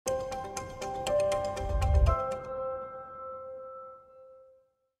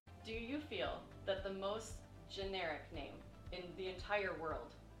the most generic name in the entire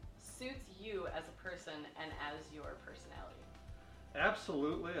world suits you as a person and as your personality?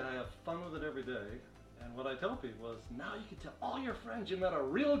 Absolutely, I have fun with it every day. And what I tell people is, now you can tell all your friends you met a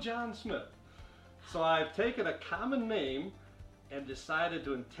real John Smith. So I've taken a common name and decided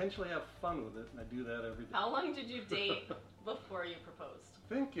to intentionally have fun with it, and I do that every day. How long did you date before you proposed?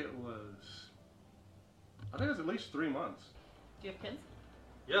 I think it was at least 3 months. Do you have kids?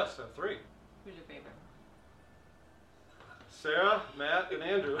 Yes, I have 3. Who's your favorite? Sarah, Matt, and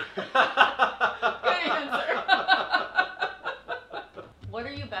Andrew. Good answer. What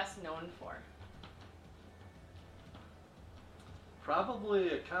are you best known for? Probably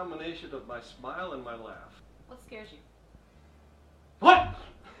a combination of my smile and my laugh. What scares you? What?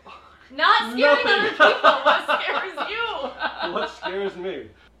 Not scaring Nothing. other people. What scares you? What scares me?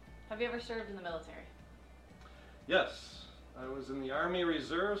 Have you ever served in the military? Yes, I was in the Army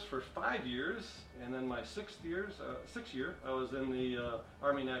Reserves for 5 years, and then my sixth year, I was in the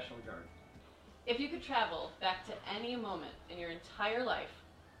Army National Guard. If you could travel back to any moment in your entire life,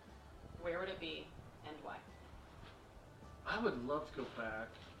 where would it be and why? I would love to go back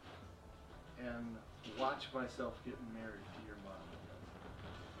and watch myself getting married to your mom.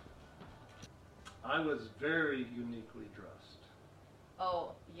 I was very uniquely dressed.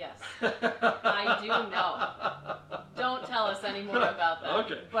 Oh, yes. I do know. Don't tell us any more about that.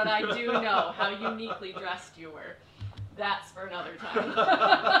 Okay. But I do know how uniquely dressed you were. That's for another time.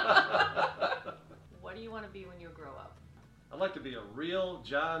 What do you want to be when you grow up? I'd like to be a real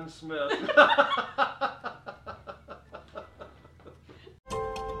John Smith.